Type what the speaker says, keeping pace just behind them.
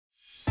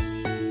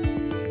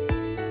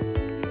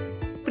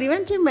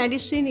preventive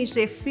medicine is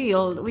a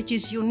field which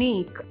is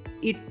unique.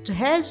 It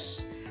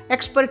has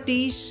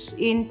expertise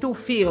in two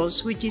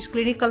fields, which is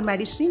clinical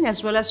medicine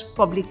as well as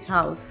public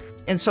health.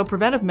 And so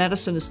preventive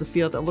medicine is the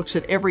field that looks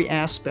at every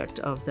aspect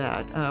of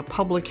that,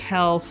 public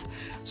health,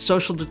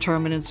 social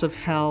determinants of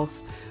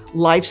health,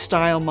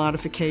 lifestyle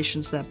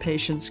modifications that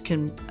patients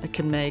can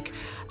make.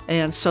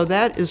 And so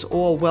that is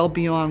all well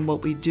beyond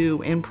what we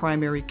do in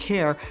primary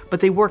care, but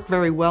they work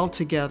very well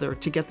together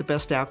to get the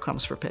best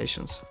outcomes for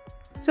patients.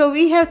 So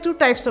we have two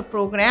types of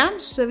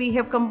programs. So we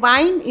have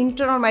combined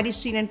internal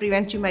medicine and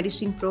preventive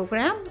medicine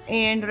program,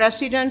 and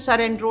residents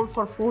are enrolled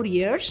for 4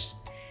 years.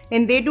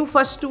 And they do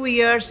first 2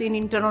 years in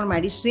internal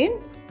medicine,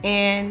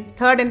 and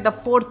third and the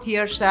fourth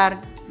years are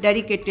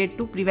dedicated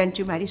to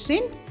preventive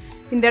medicine.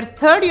 In their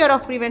third year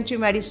of preventive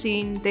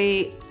medicine,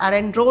 they are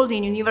enrolled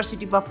in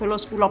University of Buffalo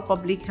School of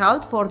Public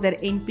Health for their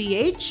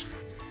NPH.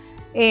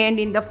 And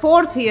in the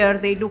fourth year,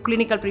 they do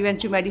clinical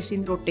preventive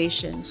medicine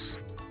rotations.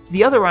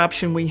 The other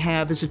option we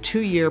have is a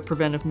 2-year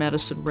preventive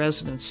medicine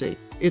residency.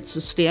 It's a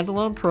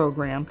standalone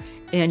program,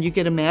 and you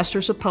get a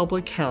master's of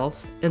public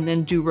health and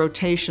then do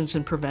rotations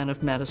in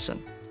preventive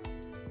medicine.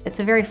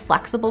 It's a very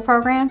flexible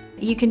program.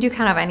 You can do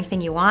kind of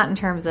anything you want in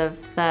terms of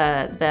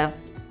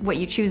what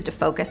you choose to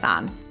focus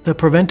on. The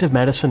preventive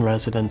medicine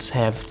residents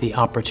have the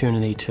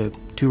opportunity to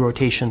do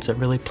rotations that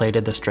really play to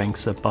the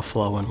strengths of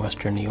Buffalo and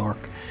Western New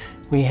York.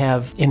 We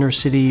have inner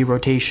city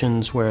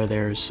rotations where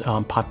there's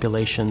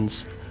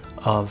populations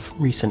of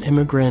recent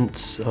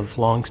immigrants, of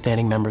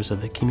long-standing members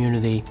of the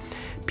community,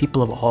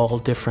 people of all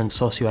different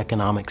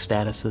socioeconomic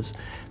statuses.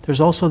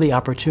 There's also the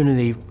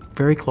opportunity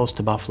very close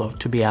to Buffalo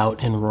to be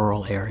out in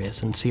rural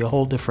areas and see a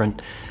whole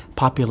different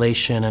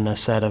population and a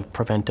set of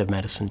preventive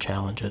medicine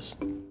challenges.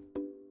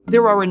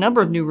 There are a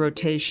number of new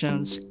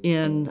rotations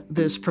in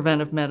this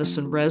preventive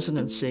medicine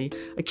residency.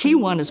 A key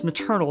one is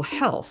maternal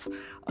health,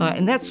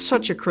 and that's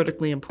such a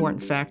critically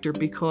important factor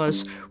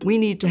because we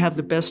need to have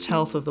the best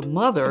health of the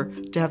mother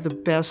to have the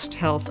best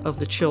health of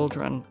the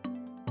children.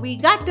 We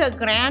got a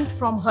grant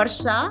from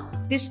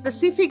HRSA. This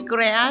specific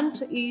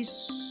grant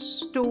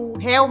is to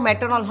have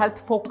maternal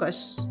health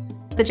focus.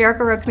 The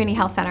Jericho Road Community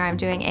Health Center, I'm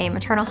doing a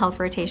maternal health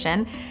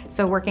rotation,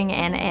 so working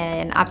in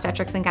an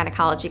obstetrics and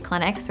gynecology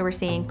clinic. So we're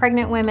seeing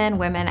pregnant women,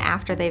 women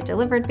after they've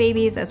delivered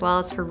babies, as well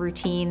as for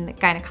routine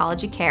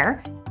gynecology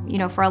care. You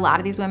know, for a lot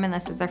of these women,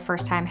 this is their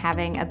first time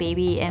having a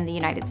baby in the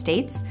United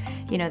States.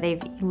 You know,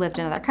 they've lived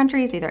in other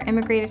countries, either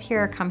immigrated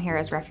here or come here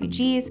as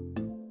refugees.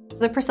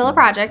 The Priscilla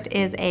Project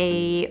is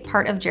a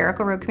part of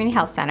Jericho Road Community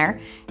Health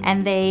Center,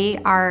 and they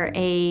are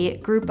a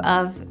group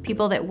of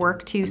people that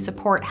work to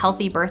support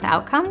healthy birth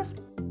outcomes.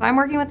 I'm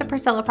working with the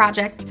Priscilla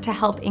Project to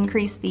help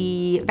increase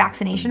the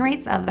vaccination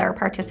rates of their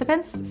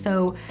participants.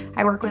 So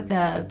I work with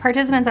the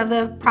participants of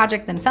the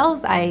project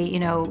themselves. I,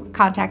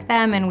 contact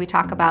them and we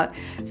talk about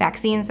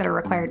vaccines that are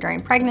required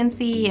during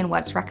pregnancy and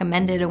what's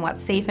recommended and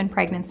what's safe in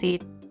pregnancy.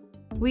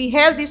 We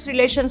have this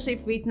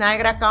relationship with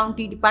Niagara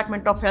County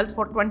Department of Health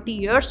for 20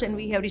 years, and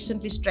we have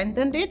recently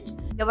strengthened it.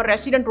 Our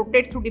residents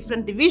rotate through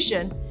different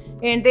divisions,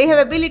 and they have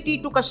ability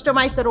to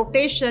customize the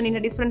rotation in a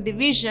different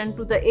division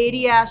to the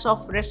areas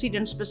of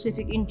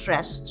resident-specific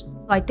interest.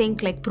 I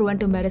think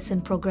preventive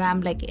medicine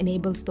program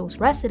enables those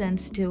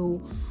residents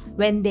to,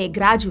 when they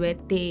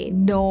graduate, they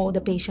know the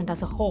patient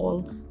as a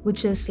whole,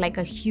 which is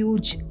a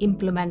huge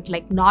implement,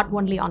 not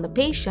only on the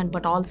patient,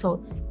 but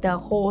also the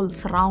whole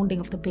surrounding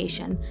of the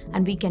patient,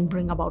 and we can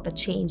bring about a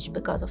change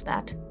because of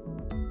that.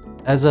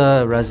 As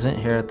a resident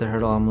here at the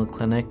Hurdle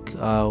Clinic,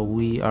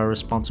 we are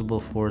responsible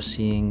for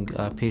seeing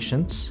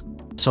patients.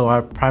 So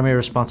our primary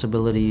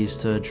responsibility is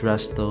to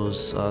address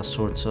those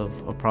sorts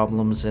of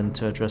problems and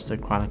to address their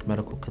chronic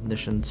medical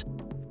conditions.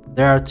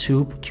 There are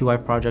 2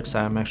 QI projects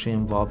I'm actually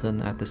involved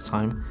in at this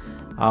time.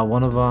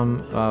 One of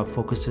them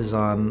focuses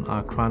on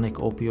chronic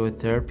opioid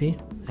therapy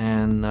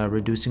and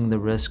reducing the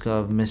risk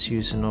of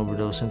misuse and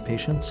overdose in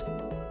patients.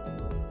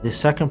 The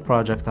second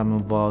project I'm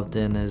involved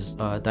in is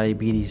a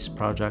diabetes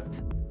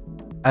project.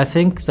 I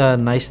think the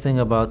nice thing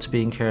about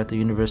being here at the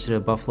University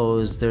of Buffalo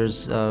is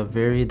there's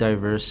very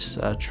diverse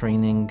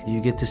training.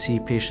 You get to see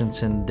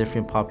patients in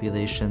different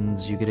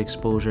populations, you get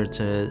exposure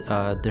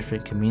to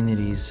different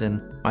communities,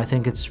 and I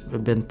think it's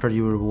been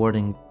pretty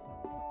rewarding.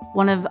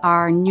 One of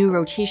our new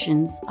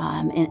rotations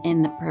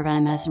in the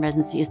preventive medicine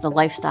residency is the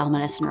lifestyle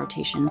medicine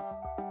rotation.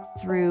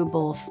 Through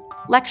both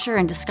lecture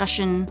and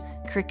discussion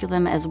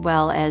curriculum, as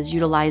well as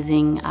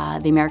utilizing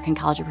the American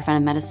College of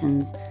Preventive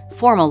Medicine's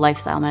formal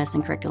lifestyle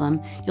medicine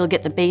curriculum, you'll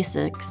get the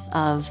basics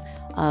of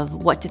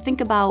what to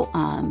think about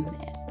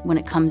when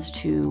it comes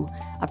to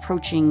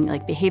approaching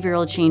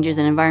behavioral changes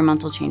and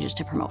environmental changes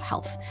to promote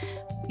health.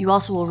 You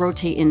also will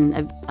rotate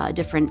in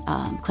different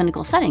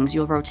clinical settings.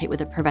 You'll rotate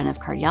with a preventive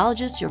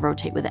cardiologist, you'll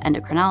rotate with an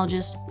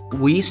endocrinologist.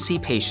 We see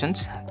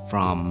patients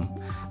from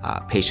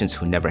patients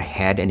who never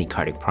had any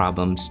cardiac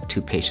problems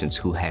to patients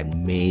who had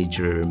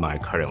major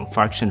myocardial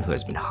infarction, who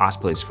has been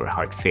hospitalized for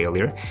heart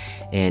failure,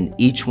 and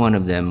each one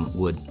of them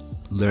would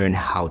learn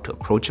how to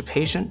approach a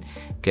patient,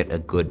 get a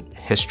good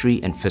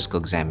history and physical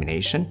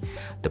examination,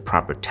 the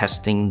proper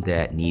testing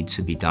that needs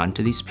to be done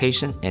to these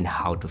patients, and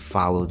how to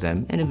follow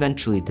them, and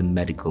eventually the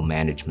medical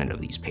management of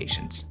these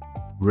patients.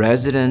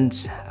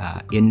 Residents,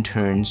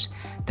 interns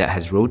that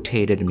has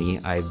rotated me,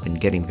 I've been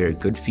getting very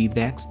good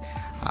feedbacks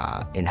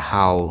in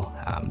how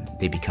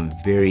they become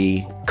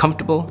very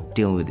comfortable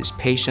dealing with these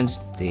patients.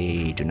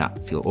 They do not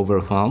feel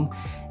overwhelmed.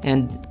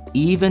 And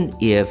even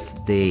if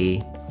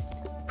they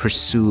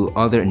pursue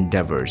other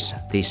endeavors,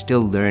 they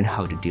still learn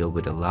how to deal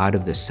with a lot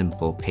of the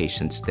simple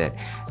patients that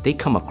they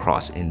come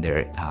across in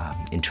their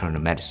internal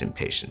medicine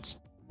patients.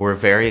 We're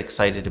very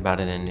excited about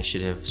an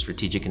initiative,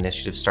 strategic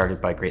initiative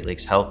started by Great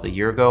Lakes Health a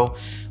year ago,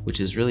 which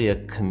is really a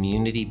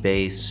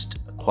community-based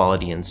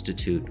quality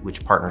institute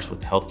which partners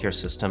with the healthcare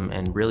system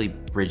and really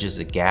bridges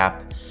a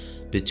gap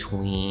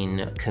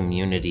between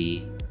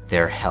community,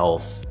 their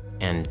health,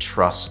 and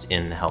trust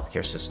in the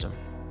healthcare system.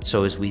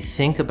 So as we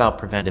think about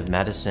preventive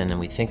medicine and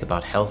we think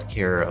about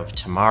healthcare of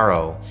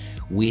tomorrow,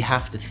 we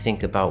have to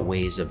think about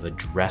ways of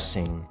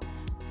addressing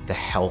the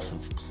health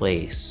of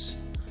place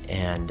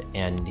and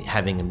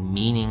having a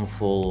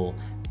meaningful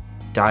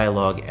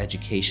dialogue,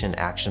 education,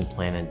 action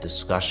plan, and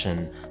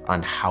discussion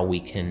on how we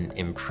can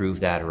improve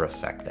that or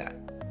affect that.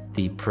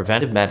 The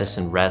preventive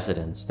medicine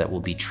residents that will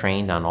be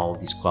trained on all of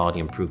these quality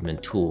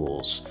improvement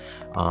tools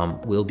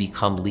will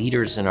become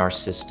leaders in our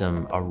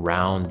system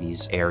around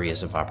these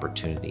areas of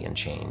opportunity and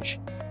change.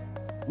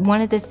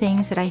 One of the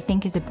things that I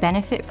think is a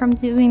benefit from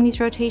doing these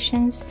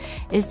rotations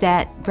is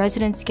that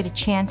residents get a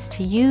chance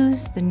to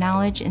use the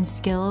knowledge and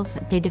skills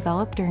that they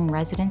develop during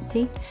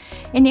residency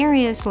in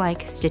areas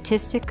like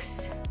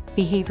statistics,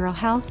 behavioral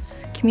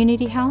health,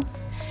 community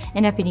health,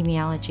 and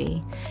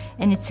epidemiology.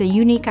 And it's a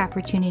unique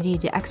opportunity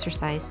to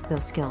exercise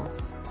those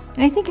skills.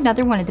 And I think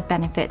another one of the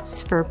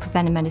benefits for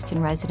preventive medicine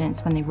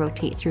residents when they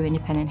rotate through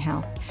independent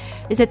health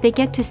is that they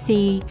get to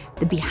see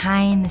the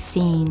behind the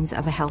scenes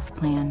of a health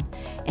plan.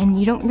 And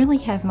you don't really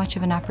have much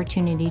of an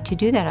opportunity to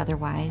do that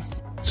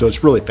otherwise. So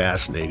it's really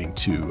fascinating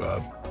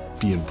to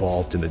be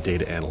involved in the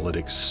data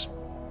analytics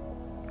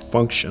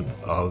function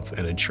of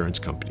an insurance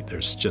company.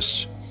 There's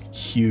just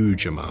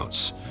huge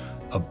amounts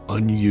of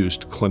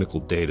unused clinical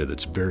data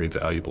that's very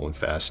valuable and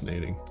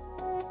fascinating.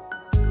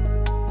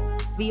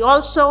 We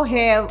also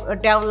have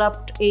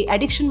developed an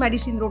addiction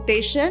medicine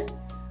rotation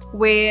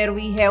where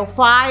we have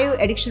 5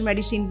 addiction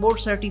medicine board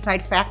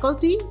certified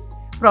faculty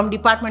from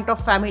Department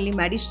of Family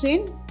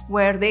Medicine,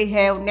 where they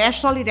have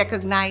nationally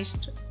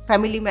recognized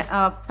family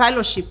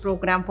fellowship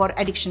program for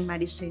addiction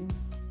medicine.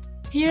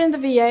 Here in the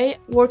VA,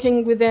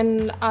 working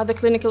within the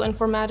clinical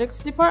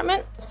informatics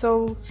department.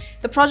 So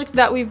the project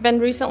that we've been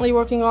recently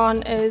working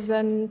on is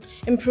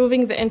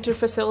improving the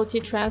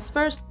inter-facility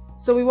transfers.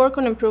 So we work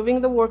on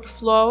improving the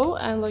workflow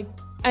and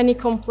any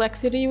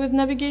complexity with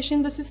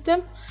navigating the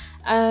system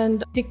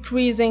and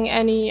decreasing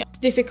any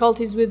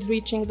difficulties with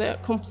reaching the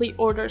complete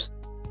orders.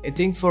 I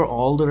think for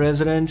all the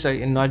residents,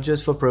 and not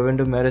just for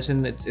preventive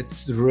medicine,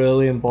 it's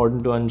really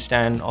important to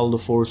understand all the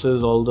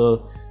forces, all the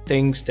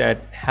things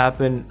that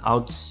happen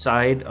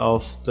outside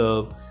of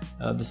the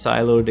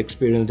siloed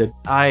experience that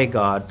I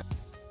got.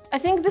 I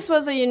think this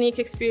was a unique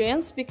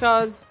experience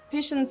because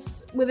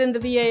patients within the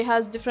VA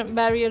has different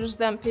barriers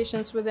than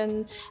patients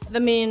within the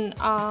main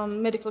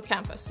medical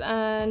campus.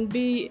 And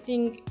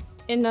being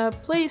in a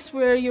place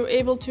where you're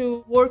able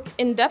to work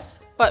in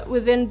depth, but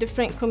within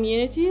different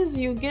communities,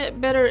 you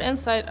get better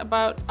insight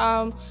about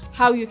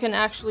how you can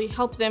actually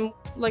help them,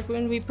 like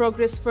when we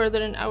progress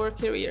further in our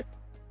career.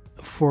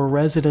 For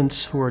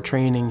residents who are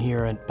training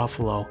here at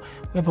Buffalo,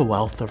 we have a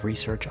wealth of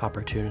research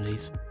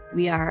opportunities.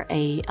 We are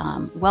a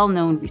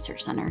well-known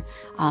research center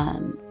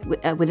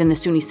within the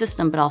SUNY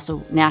system, but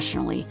also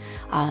nationally.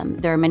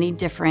 There are many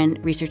different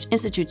research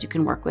institutes you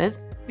can work with.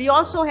 We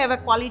also have a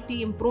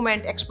quality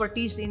improvement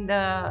expertise in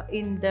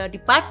the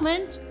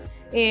department,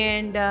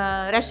 and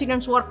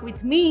residents work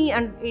with me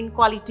in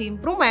quality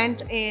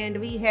improvement, and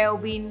we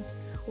have been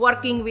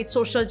working with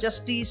social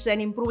justice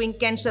and improving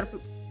cancer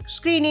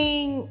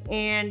screening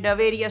and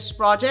various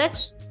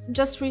projects.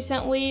 Just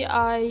recently,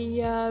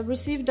 I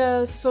received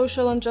a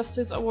Social and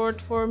Justice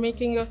Award for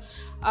making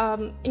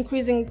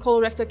increasing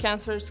colorectal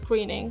cancer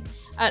screening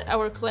at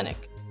our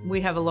clinic. We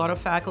have a lot of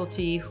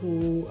faculty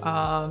who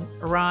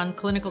run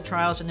clinical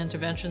trials and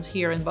interventions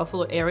here in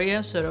Buffalo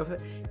area, sort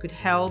of could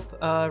help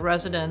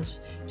residents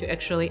to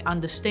actually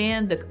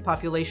understand the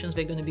populations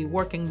they're going to be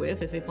working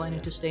with if they're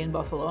planning to stay in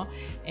Buffalo,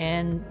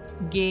 and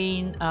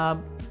gain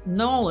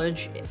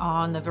knowledge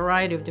on a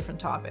variety of different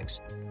topics.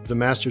 The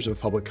Masters of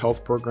Public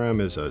Health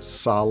program is a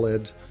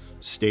solid,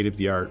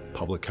 state-of-the-art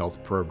public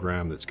health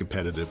program that's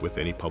competitive with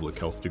any public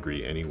health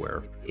degree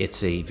anywhere.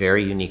 It's a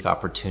very unique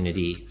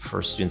opportunity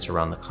for students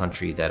around the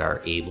country that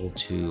are able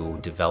to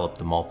develop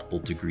the multiple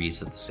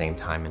degrees at the same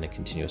time in a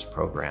continuous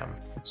program.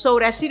 So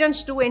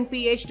residents do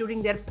NPH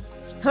during their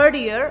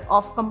 3rd year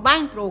of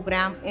combined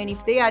program, and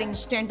if they are in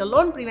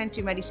standalone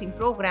preventive medicine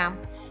program,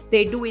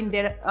 they do in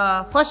their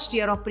 1st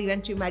year of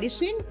preventive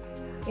medicine.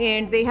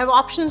 And they have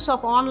options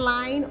of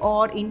online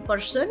or in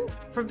person.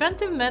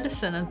 Preventive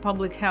medicine and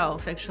public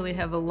health actually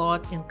have a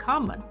lot in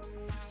common.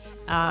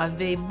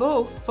 They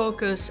both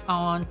focus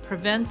on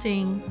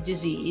preventing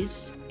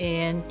disease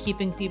and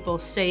keeping people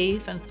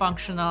safe and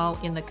functional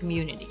in the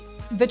community.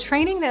 The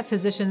training that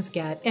physicians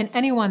get, and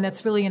anyone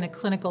that's really in a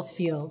clinical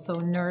field, so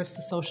a nurse,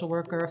 a social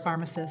worker, a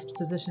pharmacist,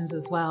 physicians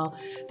as well,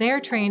 they are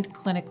trained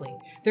clinically.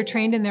 They're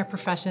trained in their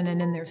profession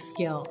and in their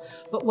skill.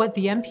 But what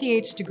the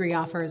MPH degree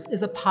offers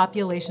is a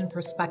population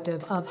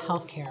perspective of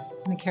healthcare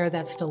and the care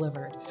that's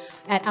delivered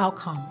at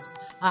outcomes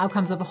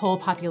of a whole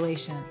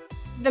population.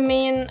 The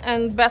main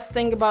and best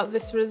thing about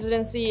this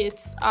residency,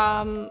 it's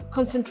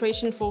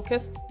concentration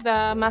focused.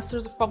 The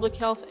Masters of Public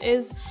Health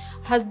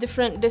has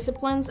different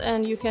disciplines,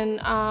 and you can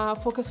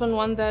focus on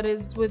one that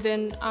is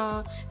within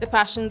the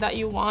passion that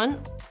you want.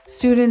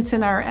 Students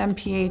in our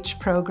MPH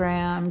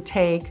program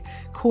take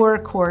core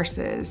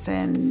courses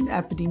in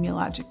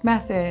epidemiologic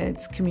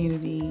methods,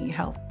 community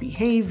health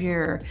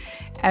behavior,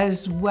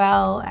 as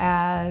well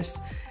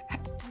as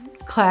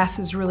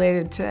classes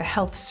related to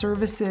health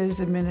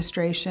services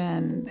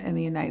administration in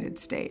the United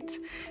States.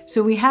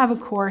 So we have a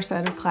core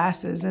set of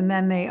classes, and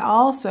then they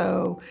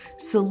also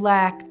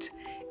select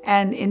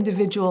an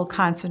individual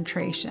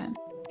concentration.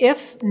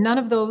 If none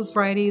of those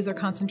varieties or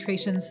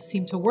concentrations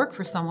seem to work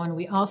for someone,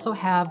 we also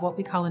have what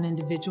we call an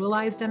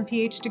individualized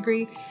MPH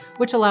degree,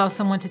 which allows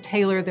someone to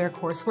tailor their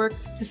coursework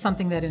to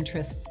something that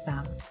interests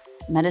them.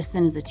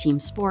 Medicine is a team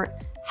sport.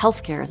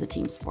 Healthcare is a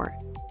team sport.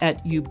 At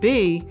UB,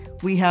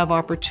 we have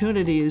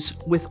opportunities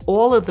with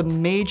all of the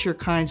major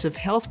kinds of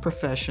health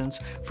professions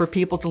for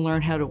people to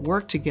learn how to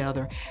work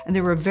together. And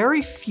there are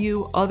very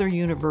few other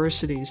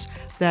universities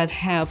that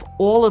have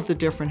all of the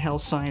different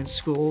health science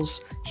schools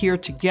here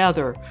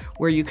together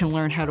where you can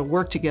learn how to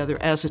work together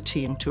as a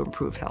team to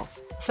improve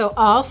health. So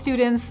all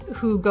students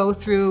who go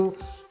through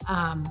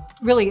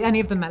really any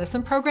of the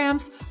medicine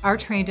programs are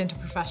trained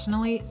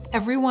interprofessionally.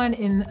 Everyone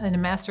in a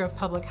Master of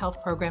Public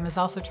Health program is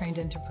also trained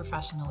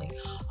interprofessionally.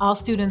 All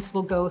students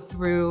will go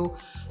through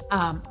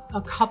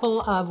a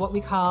couple of what we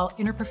call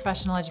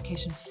interprofessional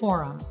education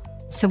forums.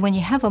 So when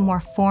you have a more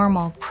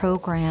formal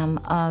program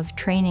of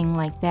training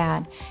like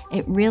that,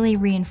 it really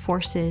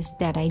reinforces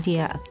that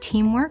idea of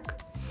teamwork,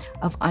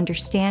 of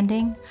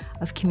understanding,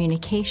 of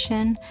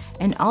communication,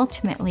 and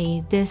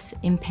ultimately this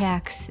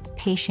impacts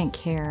patient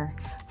care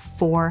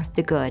for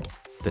the good.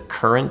 The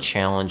current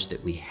challenge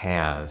that we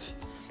have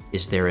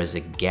is there is a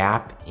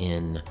gap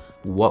in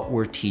what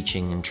we're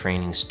teaching and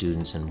training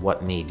students and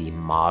what may be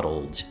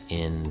modeled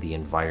in the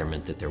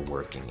environment that they're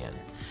working in.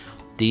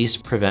 These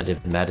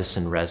preventive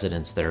medicine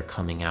residents that are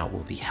coming out will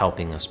be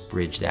helping us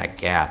bridge that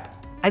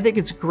gap. I think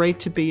it's great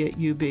to be at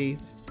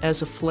UB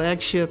as a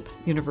flagship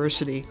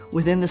university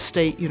within the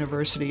State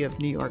University of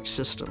New York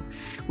system.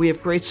 We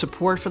have great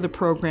support for the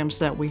programs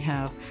that we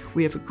have.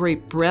 We have a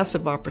great breadth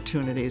of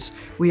opportunities.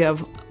 We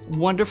have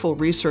wonderful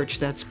research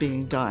that's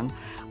being done,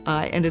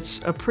 and it's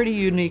a pretty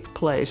unique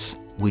place.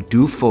 We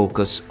do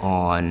focus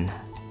on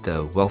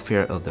the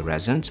welfare of the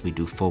residents. We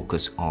do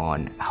focus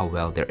on how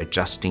well they're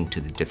adjusting to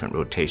the different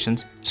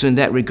rotations. So in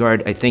that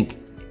regard, I think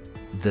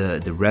the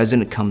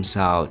resident comes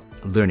out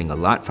learning a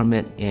lot from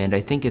it, and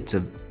I think it's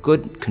a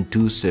good,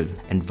 conducive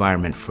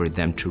environment for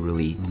them to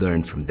really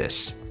learn from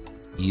this.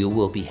 You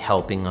will be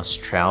helping us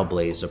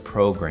trailblaze a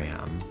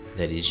program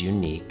that is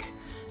unique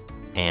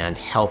and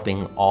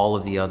helping all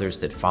of the others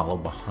that follow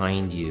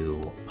behind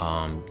you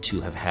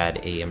to have had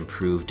an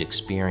improved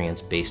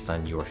experience based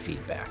on your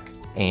feedback.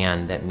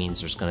 And that means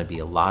there's going to be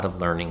a lot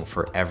of learning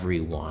for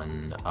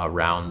everyone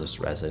around this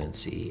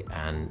residency,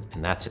 and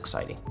that's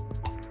exciting.